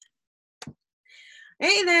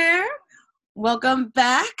Hey there. Welcome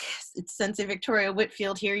back. It's Sensei Victoria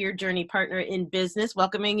Whitfield here, your journey partner in business,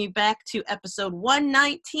 welcoming you back to episode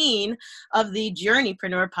 119 of the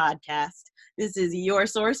Journeypreneur podcast. This is your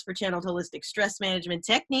source for channeled holistic stress management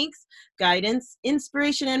techniques, guidance,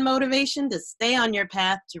 inspiration, and motivation to stay on your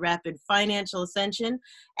path to rapid financial ascension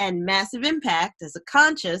and massive impact as a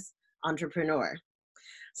conscious entrepreneur.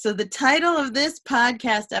 So the title of this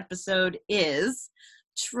podcast episode is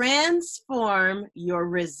Transform Your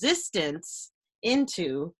Resistance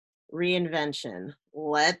into Reinvention.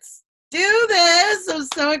 Let's do this. I'm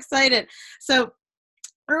so excited. So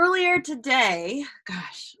earlier today,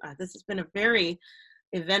 this has been a very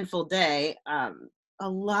eventful day. A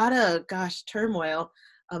lot of, turmoil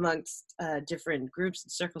amongst different groups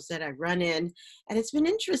and circles that I run in. And it's been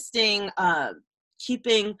interesting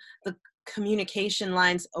keeping the communication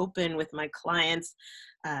lines open with my clients,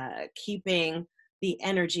 keeping the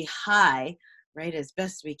energy high, right, as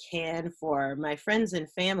best we can for my friends and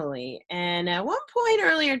family. And at one point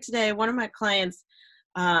earlier today, one of my clients,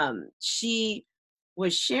 she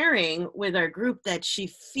was sharing with our group that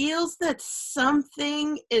she feels that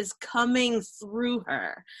something is coming through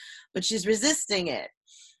her, but she's resisting it,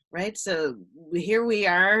 right? So here we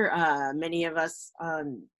are, many of us,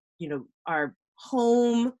 are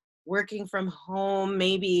home, working from home,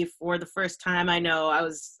 maybe for the first time. I know I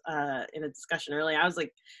was in a discussion earlier. I was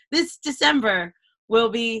like, this December will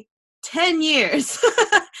be 10 years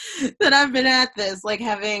that I've been at this, like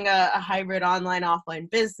having a hybrid online, offline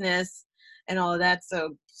business and all of that.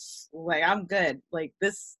 So like, I'm good. Like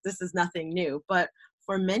this is nothing new. But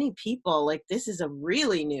for many people, like this is a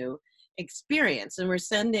really new experience. And we're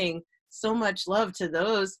sending so much love to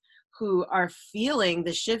those who are feeling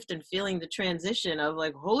the shift and feeling the transition of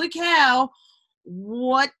like, holy cow,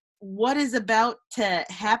 what is about to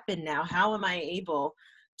happen now? How am I able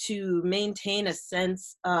to maintain a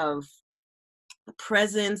sense of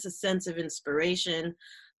presence, a sense of inspiration,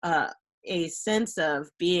 a sense of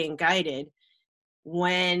being guided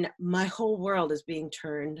when my whole world is being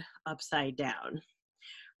turned upside down,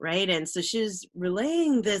 right? And so she's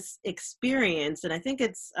relaying this experience, and I think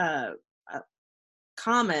it's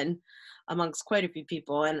common amongst quite a few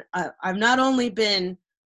people. And I've not only been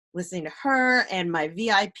listening to her and my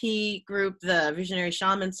VIP group, the Visionary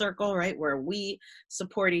Shaman Circle, right, where we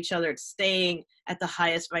support each other staying at the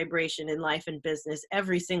highest vibration in life and business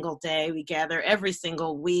every single day. We gather every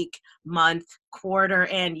single week, month, quarter,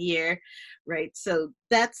 and year, right? So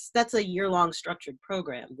that's a year-long structured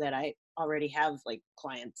program that I already have like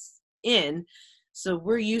clients in. So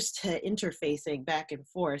we're used to interfacing back and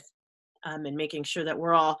forth. And making sure that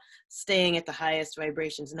we're all staying at the highest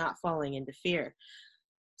vibrations, not falling into fear.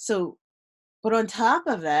 So, but on top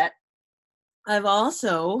of that, I've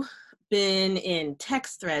also been in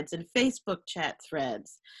text threads and Facebook chat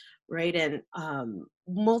threads, right? And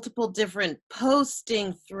multiple different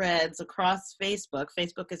posting threads across Facebook.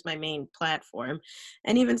 Facebook is my main platform.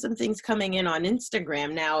 And even some things coming in on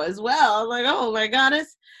Instagram now as well. Like, oh my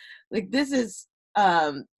goodness, like this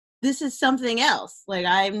is something else. Like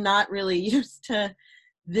I'm not really used to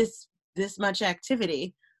this much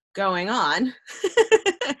activity going on.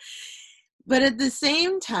 But at the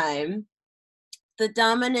same time, the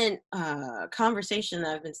dominant conversation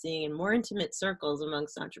that I've been seeing in more intimate circles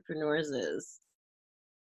amongst entrepreneurs is,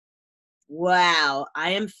 wow,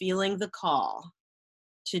 I am feeling the call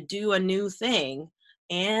to do a new thing.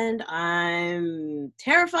 And I'm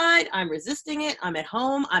terrified. I'm resisting it. I'm at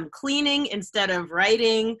home. I'm cleaning instead of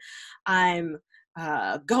writing. I'm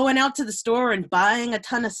going out to the store and buying a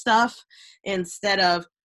ton of stuff instead of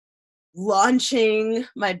launching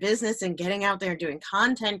my business and getting out there and doing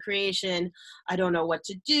content creation. I don't know what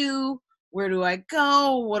to do. Where do I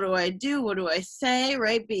go? What do I do? What do I say?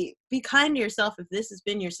 Right? Be kind to yourself if this has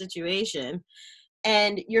been your situation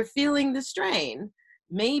and you're feeling the strain.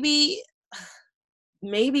 Maybe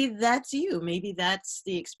that's you. Maybe that's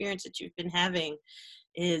the experience that you've been having,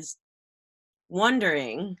 is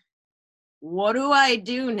wondering, what do I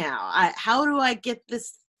do now? How do I get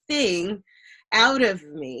this thing out of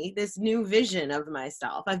me, this new vision of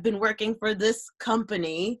myself? I've been working for this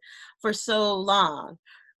company for so long,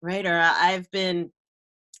 right? Or I've been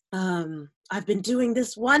doing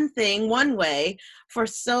this one thing one way for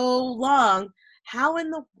so long. How in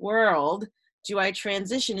the world do I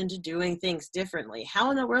transition into doing things differently?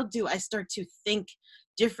 How in the world do I start to think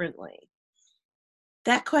differently?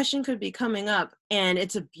 That question could be coming up, and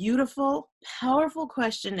it's a beautiful, powerful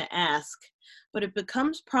question to ask, but it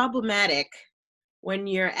becomes problematic when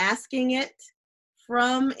you're asking it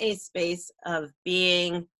from a space of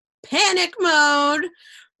being panic mode,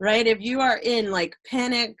 right? If you are in like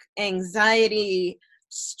panic, anxiety,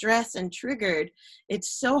 stress and triggered,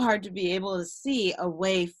 it's so hard to be able to see a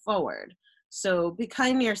way forward. So be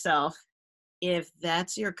kind to yourself if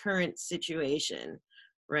that's your current situation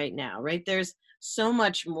right now, right? There's so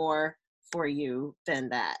much more for you than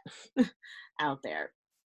that out there.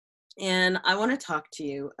 And I want to talk to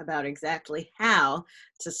you about exactly how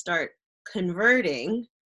to start converting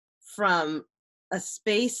from a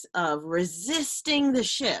space of resisting the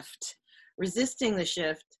shift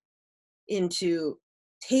into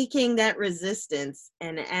taking that resistance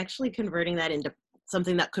and actually converting that into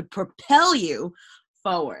something that could propel you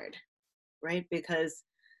forward, right? Because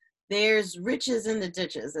there's riches in the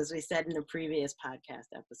ditches, as we said in the previous podcast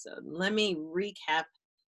episode. Let me recap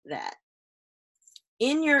that.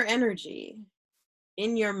 In your energy,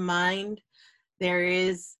 in your mind, there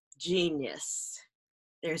is genius,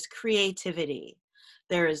 there's creativity,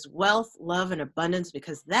 there is wealth, love, and abundance,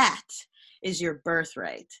 because that is your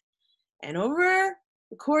birthright. And over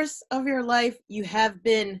the course of your life, you have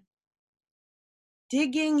been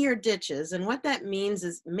digging your ditches. And what that means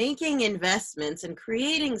is making investments and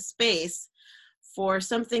creating space for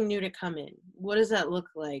something new to come in. What does that look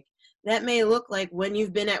like? That may look like when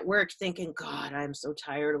you've been at work thinking, God, I'm so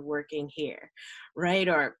tired of working here, right?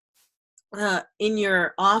 Or in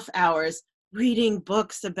your off hours, reading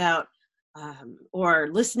books about, or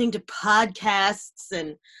listening to podcasts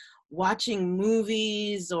and watching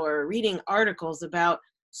movies or reading articles about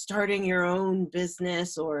starting your own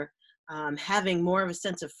business, or having more of a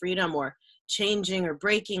sense of freedom, or changing or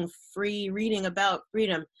breaking free, reading about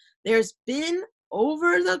freedom. There's been,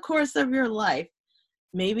 over the course of your life,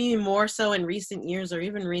 maybe more so in recent years or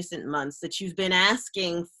even recent months, that you've been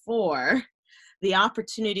asking for the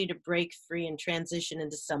opportunity to break free and transition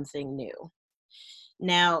into something new.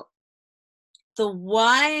 Now, the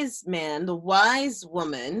wise man, the wise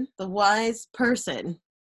woman, the wise person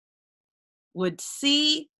would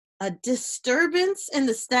see a disturbance in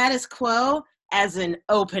the status quo as an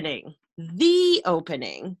opening, the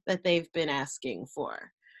opening that they've been asking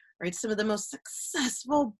for. Right? Some of the most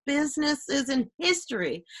successful businesses in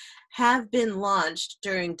history have been launched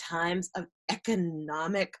during times of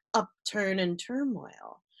economic upturn and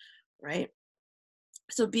turmoil, right?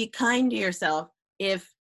 So be kind to yourself if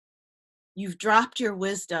you've dropped your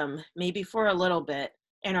wisdom, maybe for a little bit,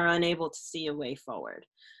 and are unable to see a way forward.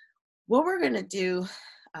 What we're going to do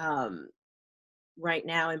right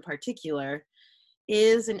now in particular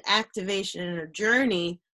is an activation and a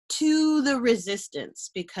journey to the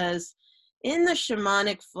resistance, because in the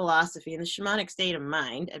shamanic philosophy, in the shamanic state of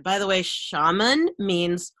mind, and by the way, shaman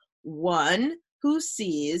means one who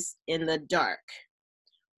sees in the dark.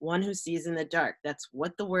 One who sees in the dark. That's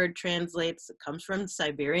what the word translates. It comes from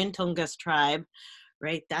Siberian Tungus tribe,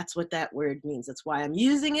 right? That's what that word means. That's why I'm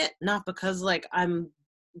using it, not because like I'm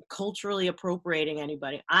culturally appropriating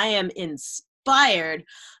anybody. I am inspired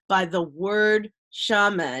by the word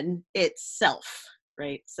shaman itself,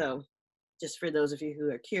 right? So just for those of you who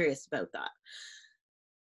are curious about that.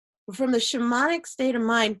 From the shamanic state of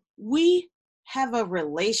mind, we have a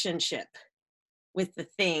relationship with the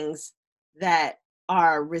things that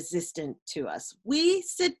are resistant to us. We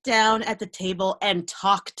sit down at the table and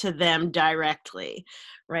talk to them directly,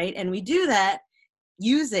 right? And we do that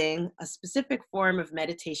using a specific form of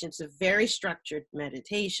meditation. It's a very structured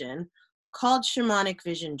meditation called shamanic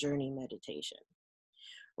vision journey meditation,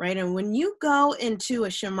 right? And when you go into a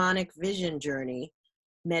shamanic vision journey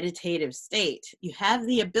meditative state, you have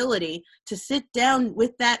the ability to sit down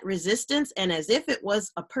with that resistance, and as if it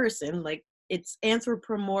was a person, like it's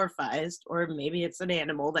anthropomorphized, or maybe it's an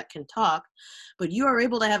animal that can talk, but you are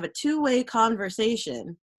able to have a two-way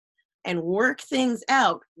conversation and work things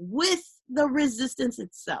out with the resistance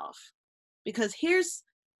itself. Because here's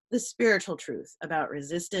the spiritual truth about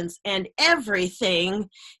resistance and everything: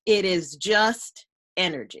 it is just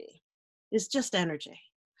energy. It's just energy,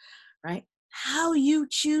 right? How you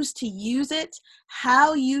choose to use it,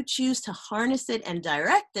 how you choose to harness it and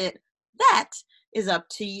direct it, that is up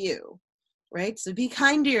to you, right? So be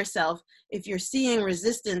kind to yourself if you're seeing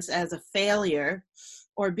resistance as a failure,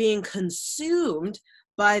 or being consumed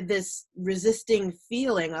by this resisting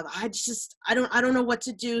feeling of I don't know what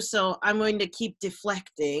to do, so I'm going to keep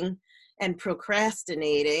deflecting and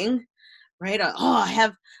procrastinating, right? I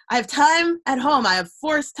have time at home. I have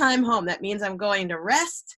forced time home. That means I'm going to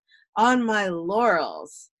rest on my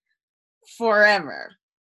laurels forever.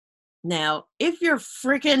 Now, if you're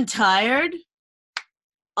freaking tired,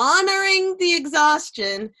 honoring the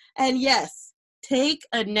exhaustion, and yes, take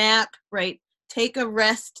a nap, right? Take a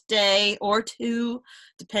rest day or two,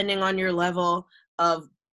 depending on your level of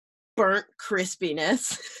burnt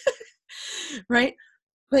crispiness, right?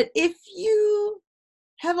 But if you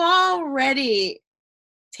have already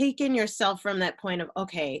taken yourself from that point of,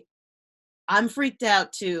 okay, I'm freaked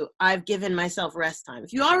out to I've given myself rest time.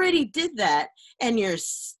 If you already did that and you're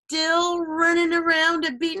still running around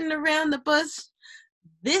and beating around the bush,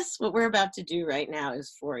 this, what we're about to do right now,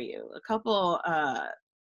 is for you. A couple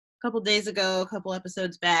days ago, a couple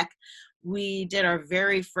episodes back, we did our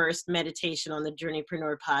very first meditation on the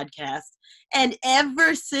Journeypreneur podcast. And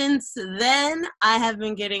ever since then, I have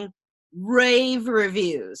been getting rave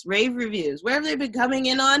reviews. Where have they been coming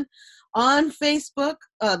in on Facebook?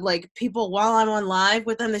 Like people, while I'm on live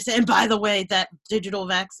with them, they say, and by the way, that digital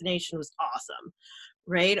vaccination was awesome,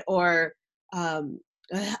 right? Or I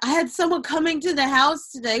had someone coming to the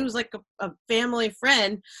house today who was like a family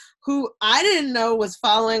friend who I didn't know was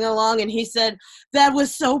following along, and he said, that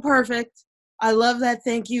was so perfect. I love that.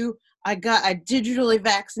 Thank you. I digitally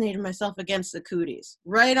vaccinated myself against the cooties.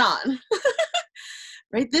 Right on.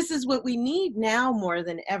 Right? This is what we need now more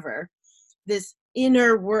than ever. This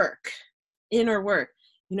inner work. Inner work.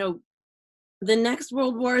 You know, the next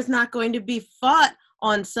world war is not going to be fought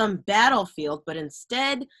on some battlefield, but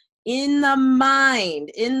instead in the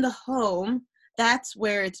mind, in the home. That's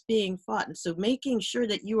where it's being fought. And so making sure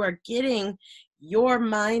that you are getting your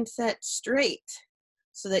mindset straight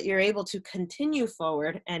so that you're able to continue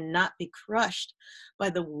forward and not be crushed by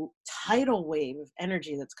the tidal wave of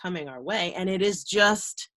energy that's coming our way. And it is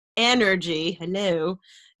just energy. Hello.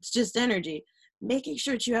 It's just energy. Making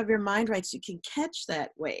sure that you have your mind right so you can catch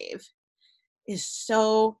that wave is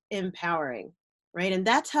so empowering, right? And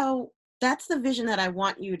that's the vision that I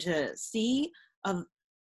want you to see of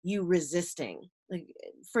you resisting. Like,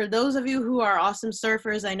 for those of you who are awesome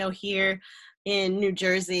surfers, I know here in New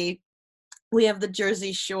Jersey, we have the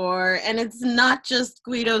Jersey Shore, and it's not just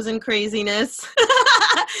Guidos and craziness.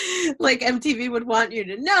 Like MTV would want you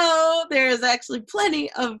to know, there is actually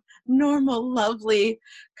plenty of normal, lovely,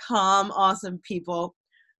 calm, awesome people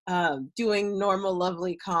doing normal,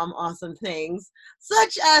 lovely, calm, awesome things,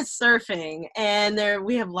 such as surfing. And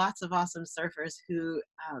we have lots of awesome surfers who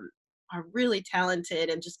are really talented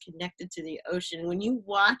and just connected to the ocean. When you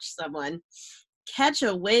watch someone catch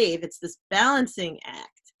a wave, it's this balancing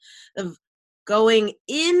act of going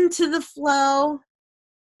into the flow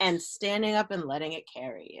and standing up and letting it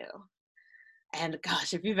carry you. And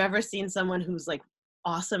gosh, if you've ever seen someone who's like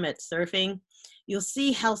awesome at surfing, you'll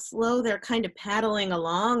see how slow they're kind of paddling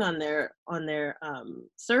along on their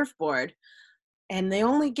surfboard, and they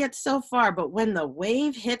only get so far, but when the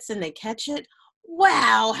wave hits and they catch it,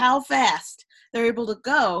 wow, how fast they're able to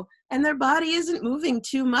go. And their body isn't moving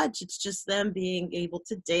too much. It's just them being able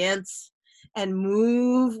to dance and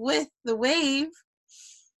move with the wave,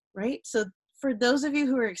 right? So for those of you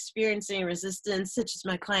who are experiencing resistance, such as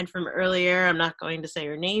my client from earlier, I'm not going to say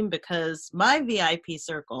her name because my VIP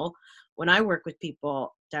circle, when I work with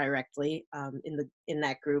people directly in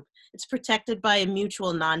that group, it's protected by a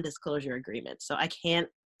mutual non-disclosure agreement. So I can't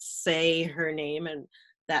say her name, and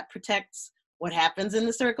that protects what happens in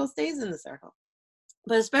the circle stays in the circle.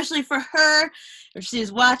 But especially for her, if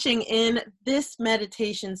she's watching in this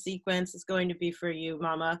meditation sequence, is going to be for you,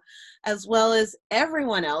 Mama, as well as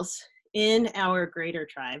everyone else in our greater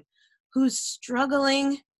tribe who's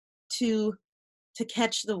struggling to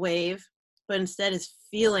catch the wave, but instead is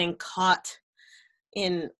feeling caught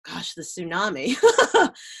in, gosh, the tsunami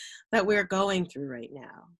that we're going through right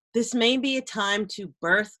now. This may be a time to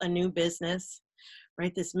birth a new business,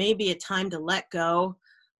 right? This may be a time to let go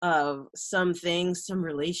of some things, some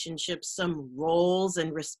relationships, some roles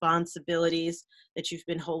and responsibilities that you've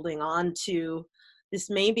been holding on to. This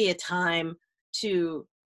may be a time to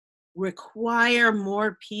require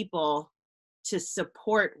more people to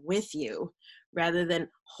support with you rather than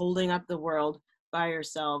holding up the world by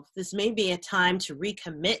yourself. This may be a time to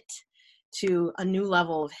recommit to a new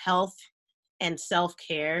level of health and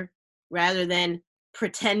self-care rather than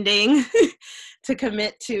pretending to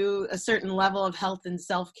commit to a certain level of health and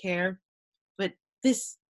self-care. But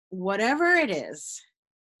this, whatever it is,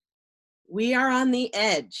 we are on the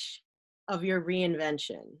edge of your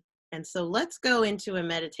reinvention. And so let's go into a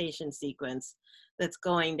meditation sequence that's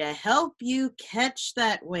going to help you catch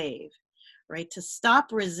that wave, right? To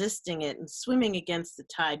stop resisting it and swimming against the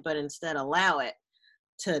tide, but instead allow it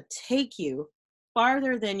to take you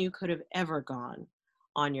farther than you could have ever gone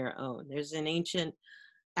on your own. There's an ancient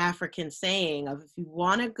African saying of, if you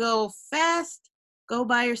want to go fast, go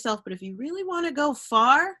by yourself. But if you really want to go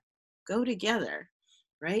far, go together,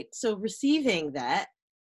 right? So receiving that.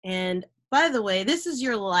 And by the way, this is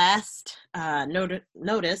your last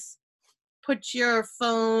notice. Put your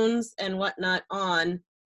phones and whatnot on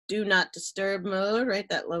do not disturb mode, right?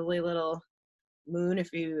 That lovely little moon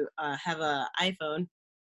if you have an iPhone.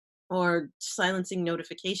 or silencing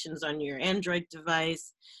notifications on your Android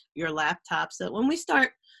device, your laptop. So when we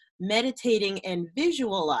start meditating and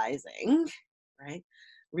visualizing, right,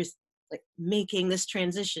 like making this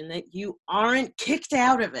transition, that you aren't kicked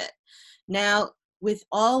out of it. Now, with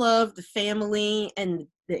all of the family and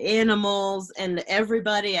the animals and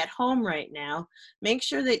everybody at home right now, make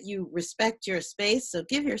sure that you respect your space. So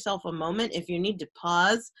give yourself a moment if you need to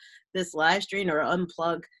pause this live stream or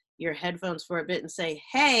unplug your headphones for a bit and say,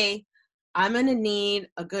 hey, I'm going to need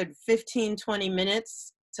a good 15, 20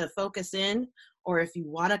 minutes to focus in. Or if you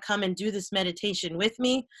want to come and do this meditation with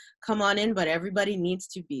me, come on in, but everybody needs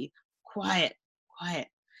to be quiet,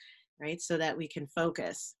 right? So that we can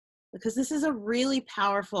focus. Because this is a really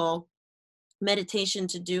powerful meditation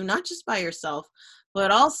to do, not just by yourself,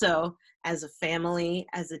 but also as a family,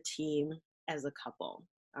 as a team, as a couple.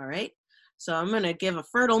 All right. So I'm going to give a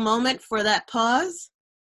fertile moment for that pause.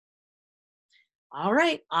 All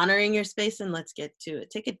right. Honoring your space, and let's get to it.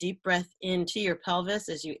 Take a deep breath into your pelvis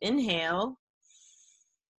as you inhale.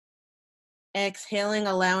 Exhaling,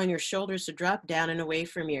 allowing your shoulders to drop down and away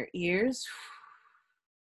from your ears.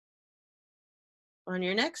 On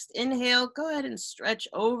your next inhale, go ahead and stretch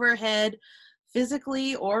overhead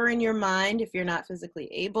physically or in your mind if you're not physically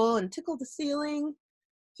able, and tickle the ceiling,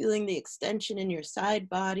 feeling the extension in your side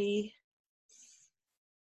body.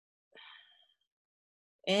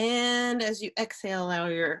 And as you exhale, allow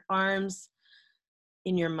your arms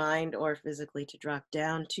in your mind or physically to drop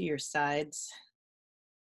down to your sides,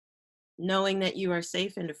 knowing that you are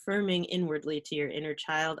safe and affirming inwardly to your inner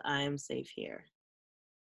child, I am safe here.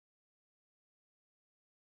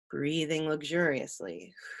 Breathing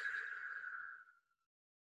luxuriously.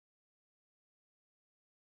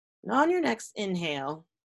 And on your next inhale,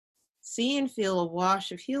 see and feel a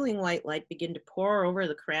wash of healing white light begin to pour over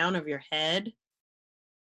the crown of your head,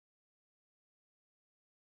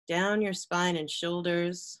 down your spine and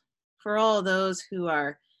shoulders. For all those who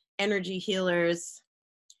are energy healers,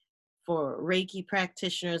 for Reiki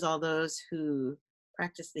practitioners, all those who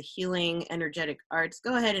practice the healing energetic arts,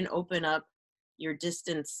 go ahead and open up your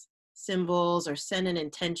distance symbols or send an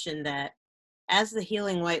intention that as the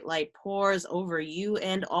healing white light pours over you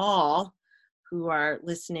and all who are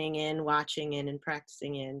listening in, watching in, and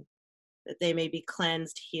practicing in, that they may be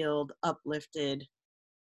cleansed, healed, uplifted,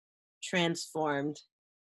 transformed,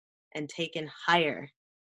 and taken higher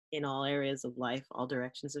in all areas of life, all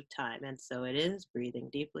directions of time. And so it is, breathing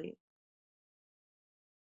deeply.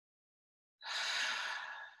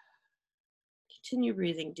 Continue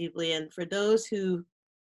breathing deeply. And for those who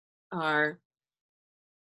are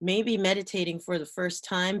maybe meditating for the first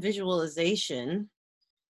time, visualization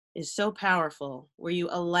is so powerful, where you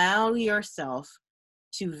allow yourself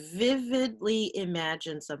to vividly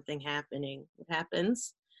imagine something happening. What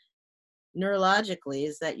happens neurologically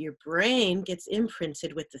is that your brain gets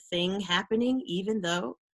imprinted with the thing happening, even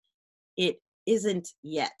though it isn't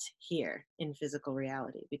yet here in physical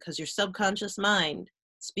reality, because your subconscious mind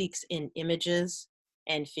speaks in images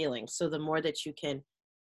and feelings. So the more that you can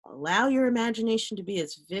allow your imagination to be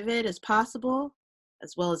as vivid as possible,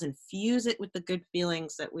 as well as infuse it with the good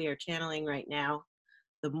feelings that we are channeling right now,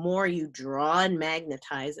 the more you draw and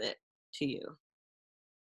magnetize it to you.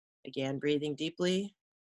 Again, breathing deeply,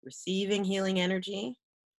 receiving healing energy.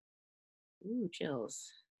 Ooh,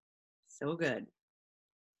 chills. So good.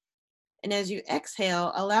 And as you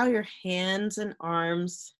exhale, allow your hands and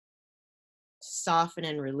arms to soften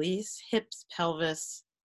and release. Hips, pelvis,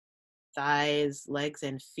 thighs, legs,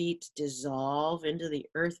 and feet dissolve into the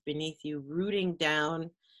earth beneath you, rooting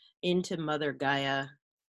down into Mother Gaia.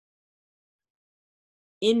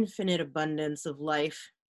 Infinite abundance of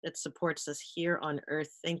life that supports us here on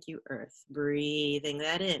earth. Thank you, earth. Breathing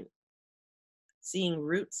that in. Seeing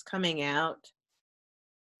roots coming out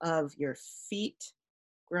of your feet,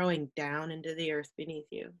 growing down into the earth beneath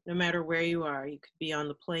you. No matter where you are, you could be on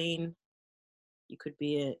the plane, you could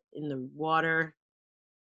be in the water,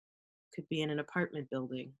 could be in an apartment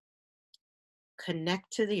building.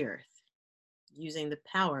 Connect to the earth using the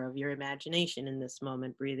power of your imagination in this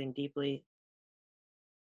moment, breathing deeply.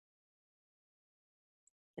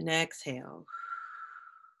 And exhale.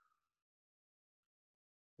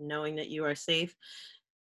 Knowing that you are safe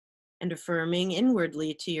and affirming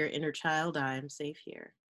inwardly to your inner child, I am safe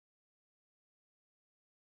here.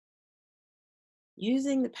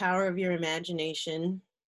 Using the power of your imagination,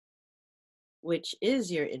 which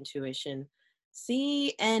is your intuition,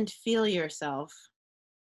 see and feel yourself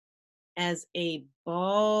as a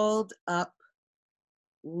balled up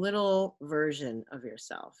little version of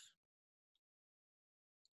yourself.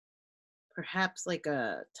 Perhaps like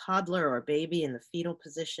a toddler or baby in the fetal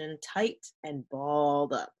position, tight and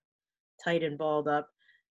balled up. tight and balled up.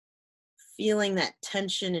 Feeling that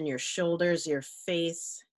tension in your shoulders, your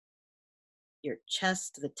face, your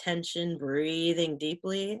chest, the tension, breathing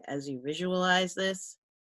deeply as you visualize this.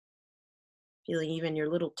 Feeling even your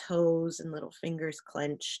little toes and little fingers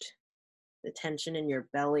clenched, the tension in your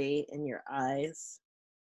belly and your eyes.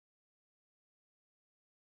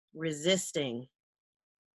 Resisting,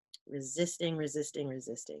 resisting, resisting,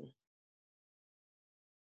 resisting.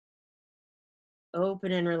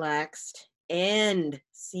 Open and relaxed and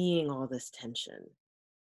seeing all this tension.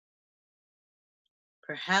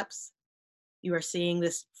 Perhaps you are seeing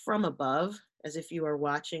this from above as if you are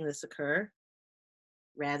watching this occur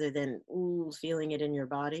rather than feeling it in your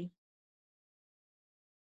body.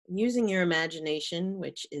 Using your imagination,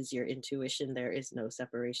 which is your intuition, there is no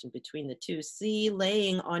separation between the two. See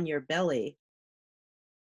laying on your belly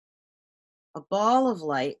a ball of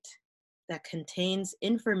light that contains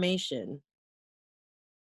information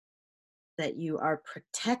that you are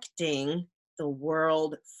protecting the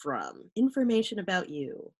world from. Information about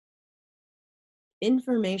you,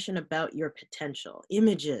 information about your potential,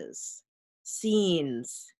 images,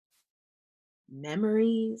 scenes,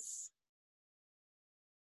 memories.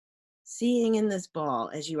 Seeing in this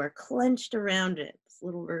ball as you are clenched around it, this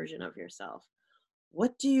little version of yourself.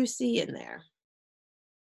 What do you see in there?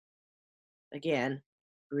 Again,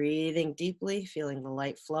 breathing deeply, feeling the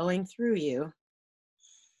light flowing through you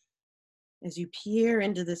as you peer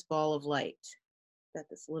into this ball of light that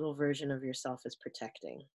this little version of yourself is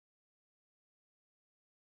protecting.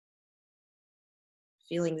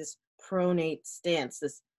 Feeling this pronate stance,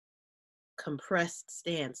 this compressed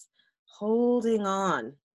stance, holding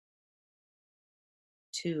on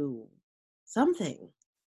to something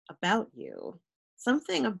about you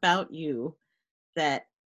that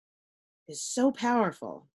is so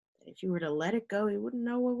powerful that if you were to let it go, you wouldn't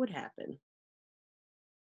know what would happen.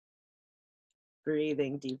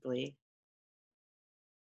 Breathing deeply.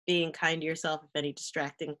 Being kind to yourself if any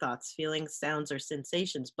distracting thoughts, feelings, sounds, or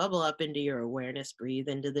sensations bubble up into your awareness. Breathe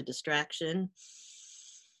into the distraction.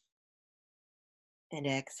 And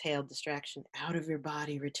exhale distraction out of your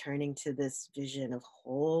body, returning to this vision of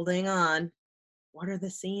holding on. What are the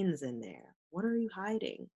scenes in there? What are you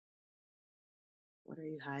hiding? What are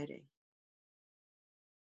you hiding?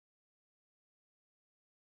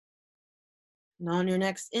 And on your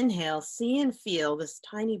next inhale, see and feel this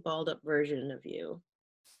tiny balled up version of you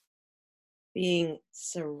being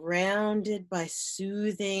surrounded by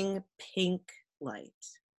soothing pink light.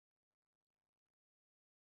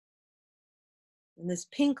 And this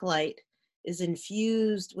pink light is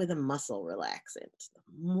infused with a muscle relaxant. The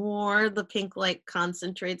more the pink light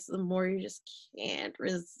concentrates, the more you just can't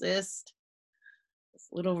resist. This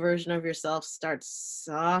little version of yourself starts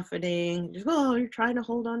softening. Oh, you're trying to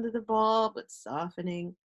hold on to the ball, but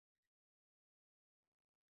softening.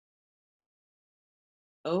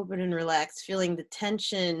 Open and relaxed, feeling the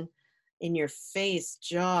tension in your face,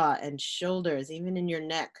 jaw, and shoulders, even in your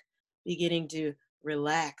neck, beginning to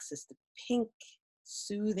relax as the pink,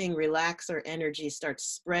 soothing relaxer energy starts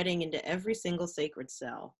spreading into every single sacred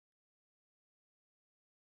cell.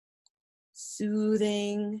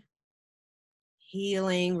 Soothing,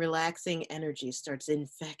 healing, relaxing energy starts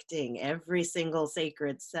infecting every single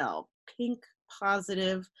sacred cell. Pink,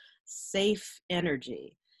 positive, safe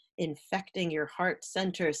energy infecting your heart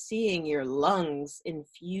center, seeing your lungs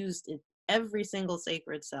infused in every single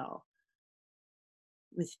sacred cell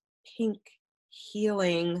with pink,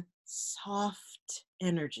 healing, soft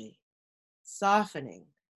energy, softening.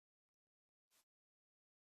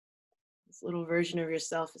 This little version of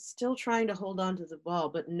yourself is still trying to hold on to the ball,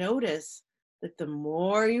 but notice that the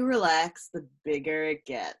more you relax, the bigger it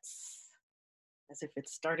gets, as if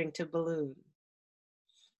it's starting to balloon.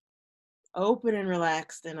 Open and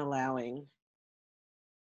relaxed and allowing.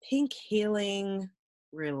 Pink healing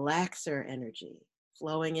relaxer energy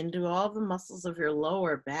flowing into all the muscles of your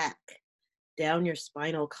lower back, down your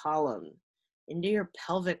spinal column, into your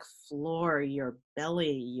pelvic floor, your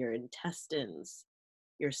belly, your intestines,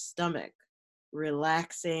 your stomach,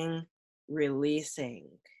 relaxing, releasing,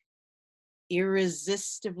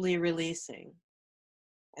 irresistibly releasing,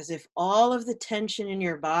 as if all of the tension in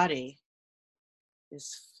your body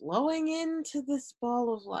is flowing into this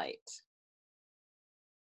ball of light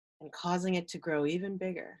and causing it to grow even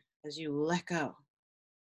bigger as you let go.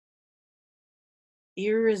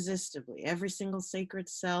 Irresistibly, every single sacred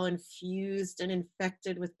cell infused and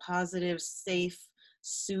infected with positive, safe,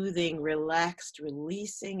 soothing, relaxed,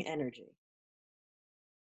 releasing energy.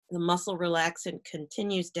 The muscle relaxant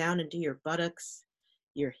continues down into your buttocks,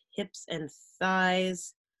 your hips and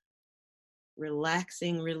thighs,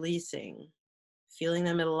 relaxing, releasing, feeling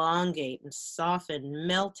them elongate and soften,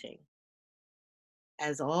 melting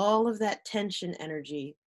as all of that tension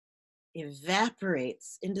energy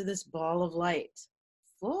evaporates into this ball of light,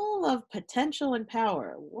 full of potential and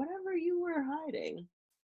power. Whatever you were hiding,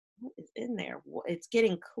 what is in there? It's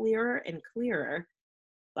getting clearer and clearer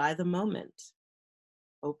by the moment.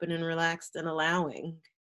 Open and relaxed and allowing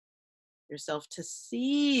yourself to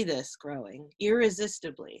see this growing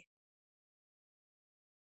irresistibly.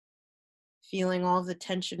 Feeling all the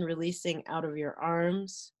tension releasing out of your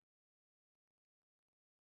arms.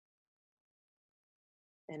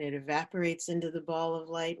 And it evaporates into the ball of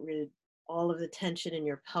light, all of the tension in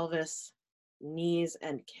your pelvis, knees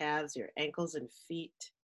and calves, your ankles and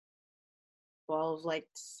feet. Ball of light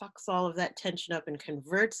sucks all of that tension up and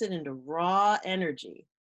converts it into raw energy.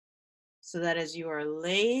 So that as you are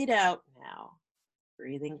laid out now,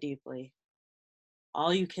 breathing deeply,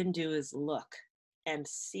 all you can do is look and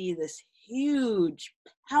see this huge,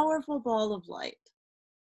 powerful ball of light,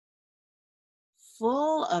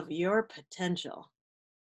 full of your potential.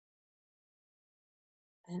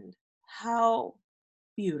 And how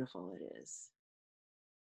beautiful it is.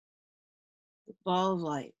 The ball of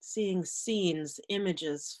light, seeing scenes,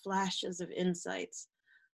 images, flashes of insights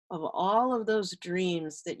of all of those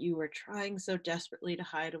dreams that you were trying so desperately to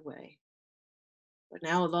hide away. But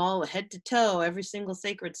now with all head to toe, every single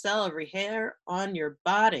sacred cell, every hair on your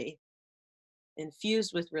body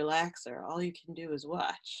infused with relaxer, all you can do is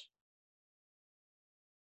watch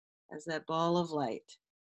as that ball of light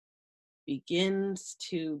begins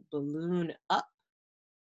to balloon up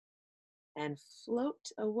and float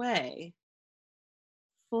away,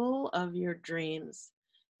 full of your dreams,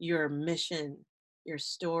 your mission, your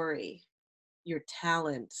story, your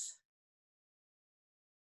talents,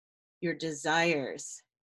 your desires,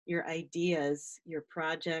 your ideas, your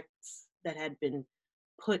projects that had been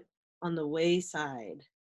put on the wayside,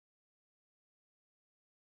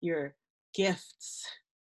 your gifts,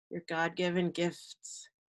 your God-given gifts,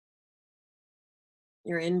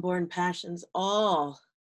 your inborn passions, all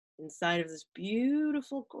inside of this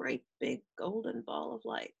beautiful, great, big golden ball of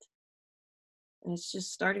light. And it's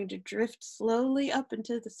just starting to drift slowly up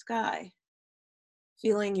into the sky,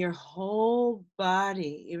 feeling your whole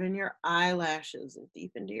body, even your eyelashes and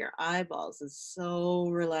deep into your eyeballs is so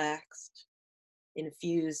relaxed,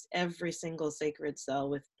 infused every single sacred cell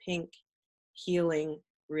with pink, healing,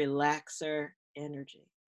 relaxer energy.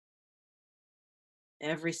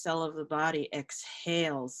 Every cell of the body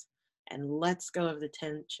exhales and lets go of the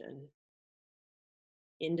tension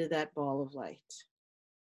into that ball of light,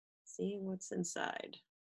 seeing what's inside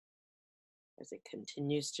as it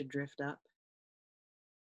continues to drift up,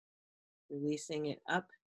 releasing it up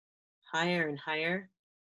higher and higher.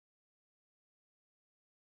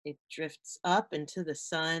 It drifts up into the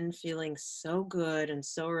sun, feeling so good and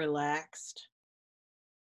so relaxed,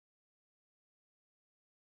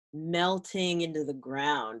 melting into the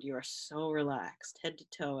ground. You are so relaxed, head to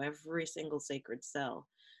toe. Every single sacred cell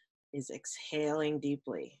is exhaling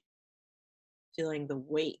deeply, feeling the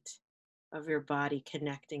weight of your body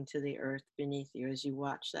connecting to the earth beneath you as you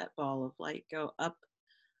watch that ball of light go up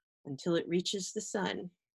until it reaches the sun.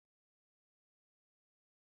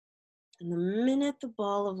 And the minute the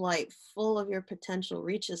ball of light full of your potential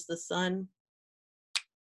reaches the sun,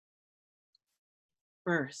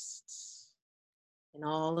 bursts in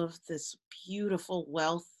all of this beautiful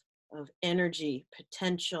wealth of energy,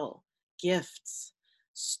 potential, gifts,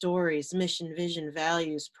 stories, mission, vision,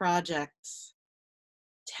 values, projects,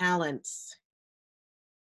 talents,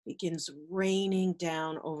 begins raining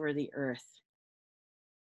down over the earth,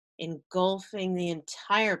 engulfing the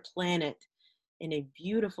entire planet in a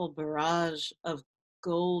beautiful barrage of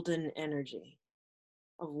golden energy,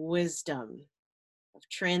 of wisdom, of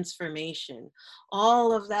transformation,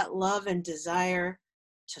 all of that love and desire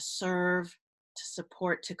to serve, to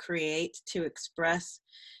support, to create, to express,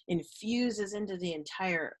 infuses into the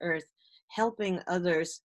entire earth, helping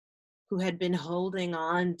others who had been holding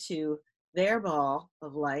on to their ball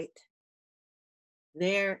of light,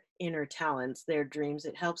 their inner talents, their dreams.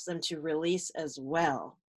 It helps them to release as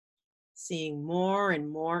well, seeing more and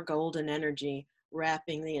more golden energy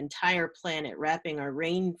wrapping the entire planet, wrapping our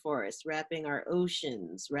rainforests, wrapping our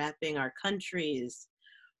oceans, wrapping our countries,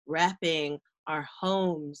 wrapping our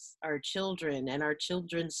homes, our children, and our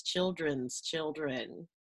children's children's children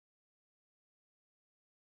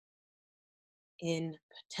in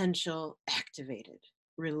potential activated,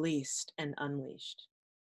 released, and unleashed.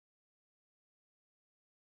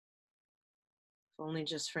 If only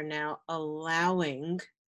just for now, allowing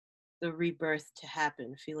the rebirth to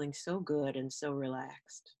happen, feeling so good and so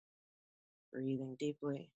relaxed. Breathing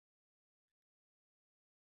deeply.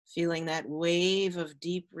 Feeling that wave of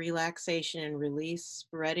deep relaxation and release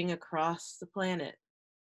spreading across the planet.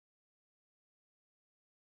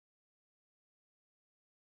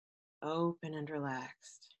 Open and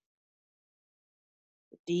relaxed.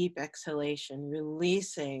 Deep exhalation,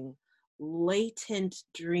 releasing latent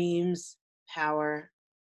dreams, power,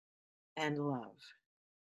 and love.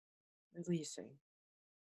 Releasing.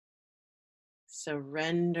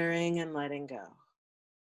 Surrendering and letting go.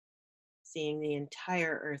 Seeing the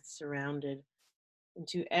entire earth surrounded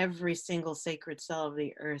into every single sacred cell of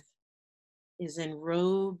the earth is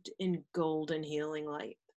enrobed in golden healing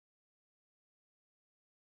light.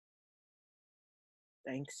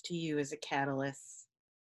 Thanks to you as a catalyst,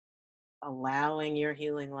 allowing your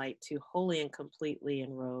healing light to wholly and completely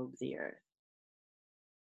enrobe the earth.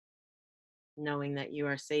 Knowing that you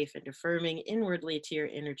are safe and affirming inwardly to your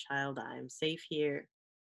inner child, I am safe here.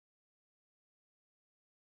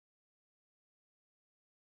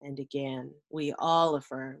 And again, we all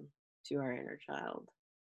affirm to our inner child,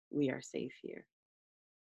 we are safe here.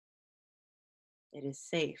 It is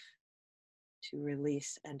safe to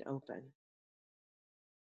release and open.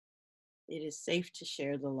 It is safe to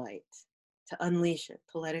share the light, to unleash it,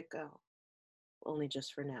 to let it go. Only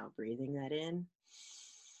just for now, breathing that in.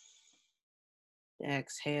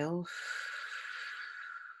 Exhale.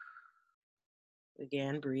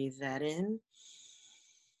 Again, breathe that in.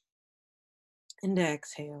 And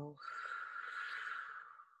exhale.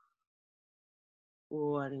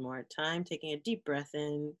 One more time, taking a deep breath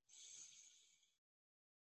in.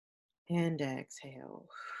 And exhale.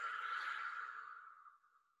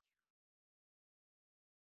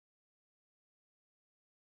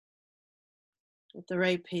 At the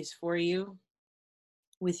right pace for you,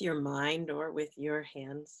 with your mind or with your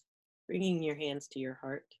hands, bringing your hands to your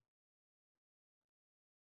heart.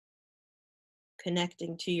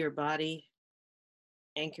 Connecting to your body,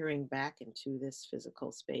 anchoring back into this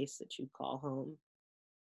physical space that you call home.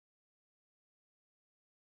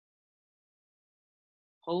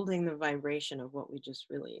 Holding the vibration of what we just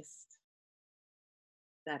released.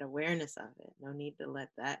 That awareness of it. No need to let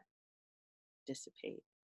that dissipate.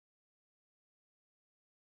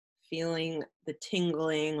 Feeling the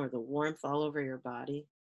tingling or the warmth all over your body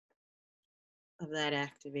of that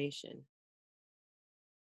activation.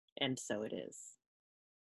 And so it is.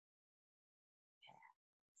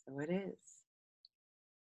 So it is.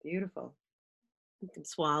 Beautiful. You can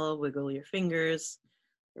swallow, wiggle your fingers,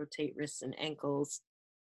 rotate wrists and ankles,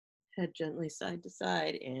 head gently side to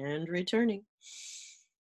side, and returning.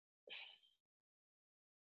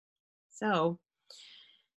 So,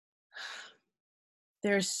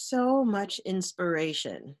 there's so much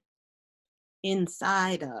inspiration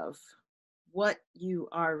inside of what you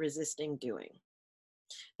are resisting doing.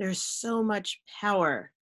 There's so much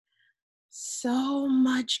power, so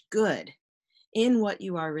much good in what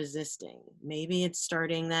you are resisting. Maybe it's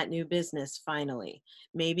starting that new business finally.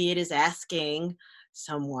 Maybe it is asking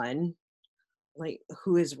someone like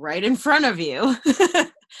who is right in front of you,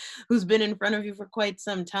 who's been in front of you for quite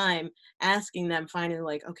some time, asking them finally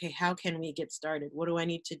like, okay, how can we get started? What do I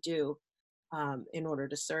need to do in order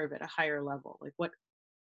to serve at a higher level? Like what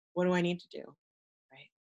do I need to do, right?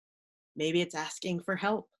 Maybe it's asking for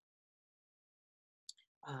help.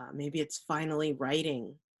 Maybe it's finally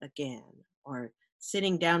writing again, or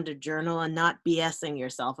sitting down to journal and not BSing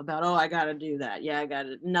yourself about, oh, I got to do that. Yeah, I got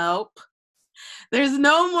to. Nope. There's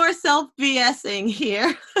no more self-BSing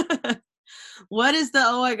here. What is the,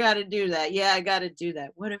 oh, I got to do that. Yeah, I got to do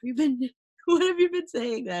that. What have you been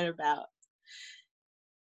saying that about?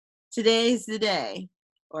 Today's the day,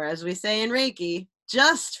 or as we say in Reiki,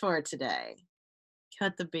 just for today.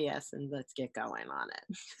 Cut the BS and let's get going on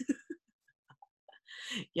it.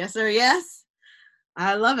 Yes or yes?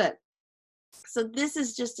 I love it. So this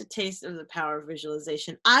is just a taste of the power of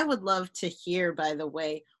visualization. I would love to hear, by the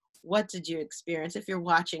way, what did you experience? If you're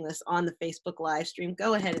watching this on the Facebook live stream,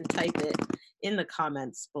 go ahead and type it in the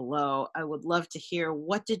comments below. I would love to hear,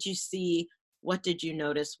 what did you see? What did you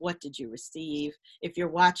notice? What did you receive? If you're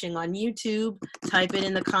watching on YouTube, type it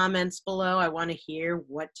in the comments below. I want to hear,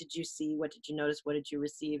 what did you see? What did you notice? What did you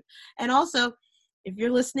receive? And also, if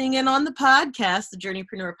you're listening in on the podcast, the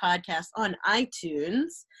Journeypreneur podcast on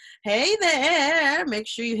iTunes, hey there, make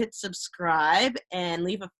sure you hit subscribe and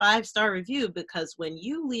leave a 5-star review, because when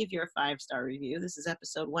you leave your 5-star review, this is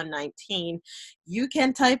episode 119, you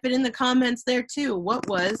can type it in the comments there too. What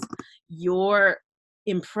was your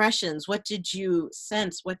impressions? What did you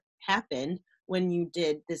sense? What happened when you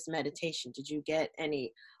did this meditation? Did you get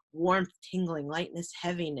any warmth, tingling, lightness,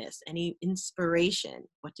 heaviness, any inspiration?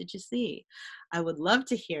 What did you see? I would love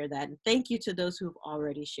to hear that. And thank you to those who have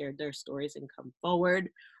already shared their stories and come forward,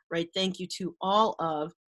 right? Thank you to all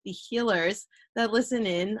of the healers that listen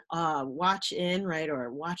in, watch in, right?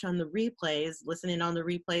 Or watch on the replays, listen in on the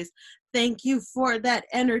replays. Thank you for that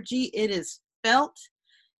energy. It is felt.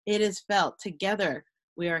 It is felt. Together,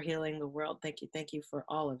 we are healing the world. Thank you. Thank you for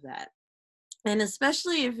all of that. And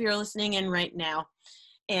especially if you're listening in right now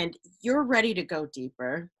and you're ready to go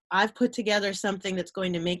deeper, I've put together something that's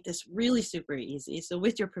going to make this really super easy. So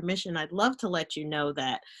with your permission, I'd love to let you know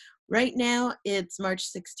that right now it's March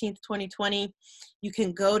 16th, 2020. You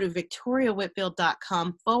can go to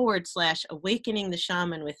victoriawhitfield.com/awakening the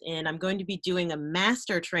shaman within. I'm going to be doing a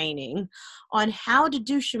master training on how to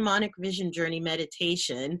do shamanic vision journey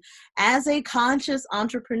meditation as a conscious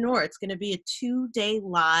entrepreneur. It's going to be a 2-day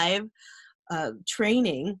live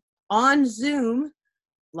training on Zoom,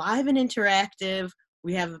 live and interactive.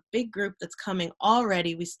 We have a big group that's coming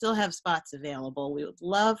already. We still have spots available. We would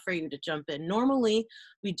love for you to jump in. Normally,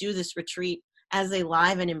 we do this retreat as a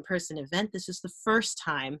live and in-person event. This is the first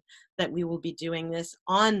time that we will be doing this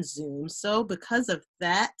on Zoom. So because of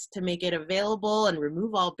that, to make it available and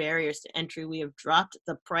remove all barriers to entry, we have dropped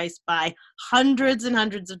the price by hundreds and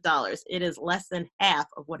hundreds of dollars. It is less than half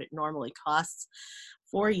of what it normally costs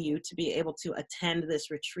for you to be able to attend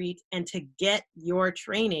this retreat and to get your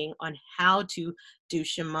training on how to do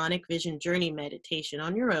shamanic vision journey meditation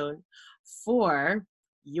on your own for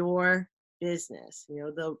your business. You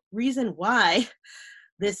know, the reason why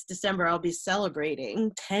this December I'll be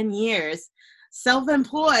celebrating 10 years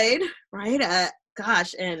self-employed, right?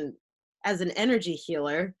 Gosh, and as an energy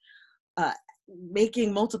healer,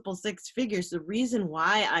 making multiple six figures, the reason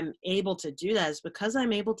why I'm able to do that is because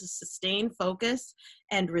I'm able to sustain focus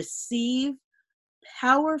and receive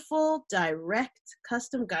powerful, direct,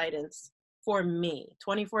 custom guidance for me,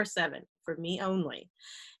 24/7, for me only.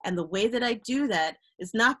 And the way that I do that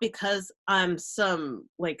is not because I'm some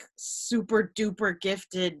like super duper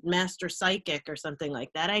gifted master psychic or something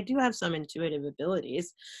like that. I do have some intuitive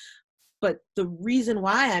abilities, but the reason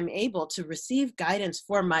why I'm able to receive guidance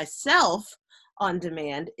for myself on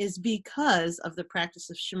demand is because of the practice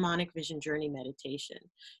of shamanic vision journey meditation.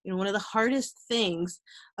 You know, one of the hardest things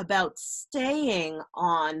about staying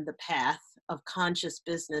on the path of conscious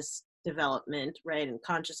business development, right, and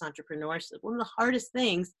conscious entrepreneurship, one of the hardest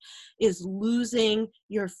things is losing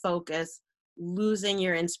your focus, losing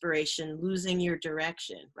your inspiration, losing your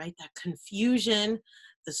direction, right? That confusion,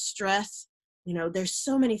 the stress, you know, there's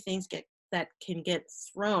so many things that can get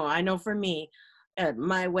thrown. I know for me,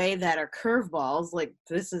 my way that are curveballs, like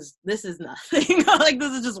this is nothing. Like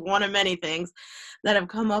this is just one of many things that have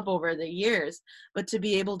come up over the years. But to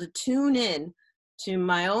be able to tune in to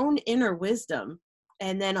my own inner wisdom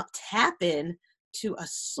and then tap in to a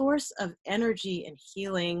source of energy and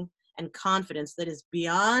healing and confidence that is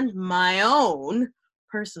beyond my own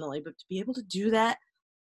personally, but to be able to do that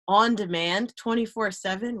on demand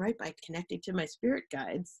 24/7, right, by connecting to my spirit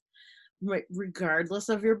guides, regardless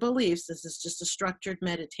of your beliefs. This is just a structured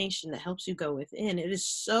meditation that helps you go within. It is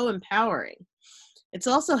so empowering. It's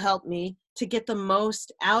also helped me to get the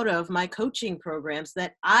most out of my coaching programs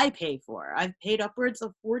that I pay for. I've paid upwards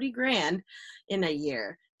of 40 grand in a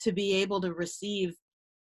year to be able to receive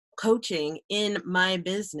coaching in my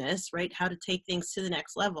business, right? How to take things to the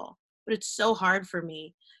next level. But it's so hard for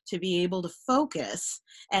me to be able to focus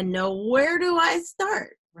and know, where do I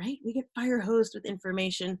start, right? We get fire hosed with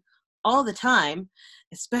information all the time,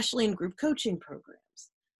 especially in group coaching programs.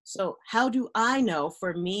 So how do I know,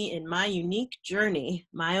 for me in my unique journey,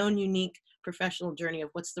 my own unique professional journey, of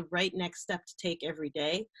what's the right next step to take every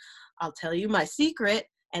day? I'll tell you my secret,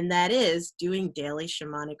 and that is doing daily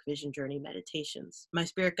shamanic vision journey meditations. My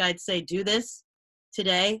spirit guides say, do this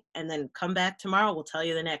today and then come back tomorrow. We'll tell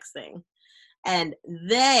you the next thing. And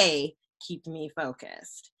they keep me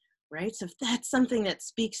focused, right? So if that's something that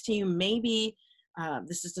speaks to you, maybe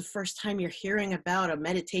this is the first time you're hearing about a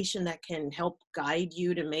meditation that can help guide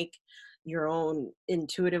you to make your own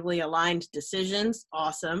intuitively aligned decisions.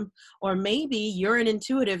 Awesome. Or maybe you're an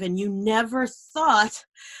intuitive and you never thought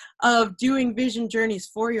of doing vision journeys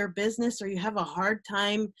for your business, or you have a hard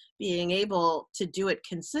time being able to do it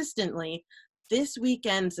consistently. This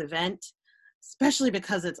weekend's event, especially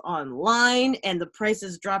because it's online and the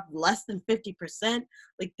prices dropped less than 50%,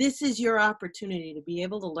 like this is your opportunity to be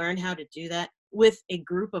able to learn how to do that with a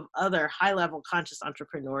group of other high-level conscious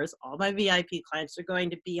entrepreneurs. All my VIP clients are going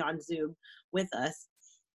to be on Zoom with us,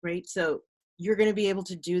 right? So you're going to be able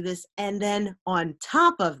to do this. And then on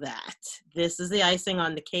top of that, this is the icing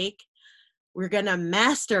on the cake, we're going to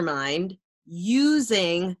mastermind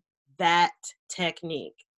using that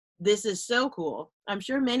technique. This is so cool. I'm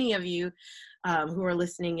sure many of you who are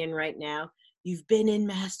listening in right now, you've been in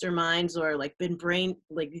masterminds or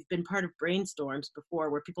you've been part of brainstorms before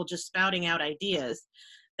where people just spouting out ideas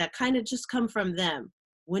that kind of just come from them.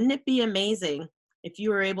 Wouldn't it be amazing if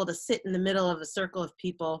you were able to sit in the middle of a circle of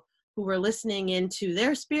people who were listening into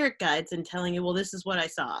their spirit guides and telling you, well, this is what I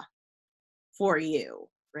saw for you,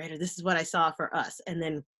 right? Or this is what I saw for us. And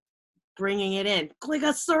then bringing it in like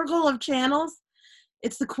a circle of channels.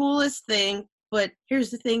 It's the coolest thing. But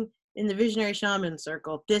here's the thing, in the Visionary Shaman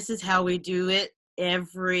Circle, this is how we do it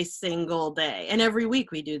every single day. And every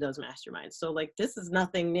week we do those masterminds. So like, this is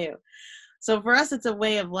nothing new. So for us, it's a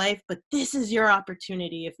way of life, but this is your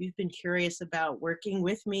opportunity. If you've been curious about working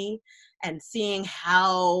with me and seeing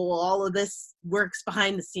how all of this works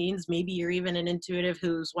behind the scenes, maybe you're even an intuitive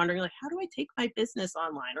who's wondering like, how do I take my business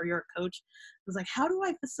online? Or you're a coach who's like, how do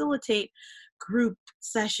I facilitate group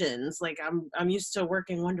sessions? Like I'm used to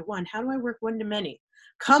working one-to-one. How do I work one-to-many?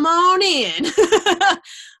 Come on in.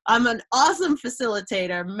 I'm an awesome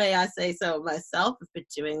facilitator, may I say so myself. I've been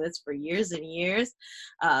doing this for years and years.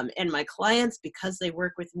 And my clients, because they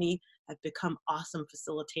work with me, have become awesome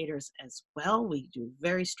facilitators as well. We do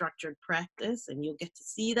very structured practice, and you'll get to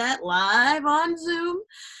see that live on Zoom.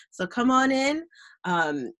 So come on in,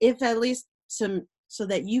 if at least so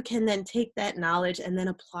that you can then take that knowledge and then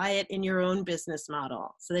apply it in your own business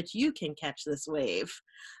model so that you can catch this wave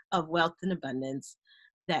of wealth and abundance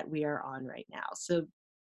that we are on right now. So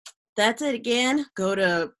that's it again. Go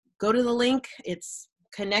to the link. It's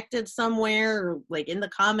connected somewhere, like in the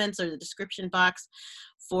comments or the description box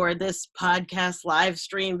for this podcast live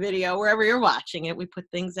stream video, wherever you're watching it. We put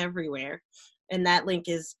things everywhere. And that link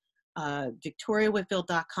is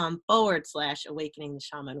victoriawhitfield.com/awakening the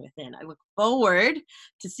shaman within. I look forward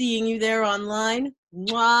to seeing you there online.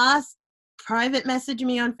 Mwah! Private message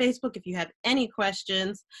me on Facebook if you have any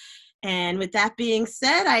questions. And with that being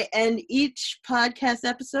said, I end each podcast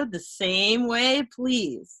episode the same way.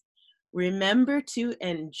 Please remember to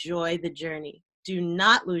enjoy the journey. Do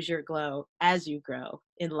not lose your glow as you grow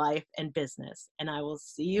in life and business. And I will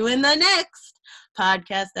see you in the next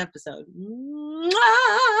podcast episode.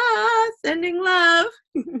 Mwah! Sending love.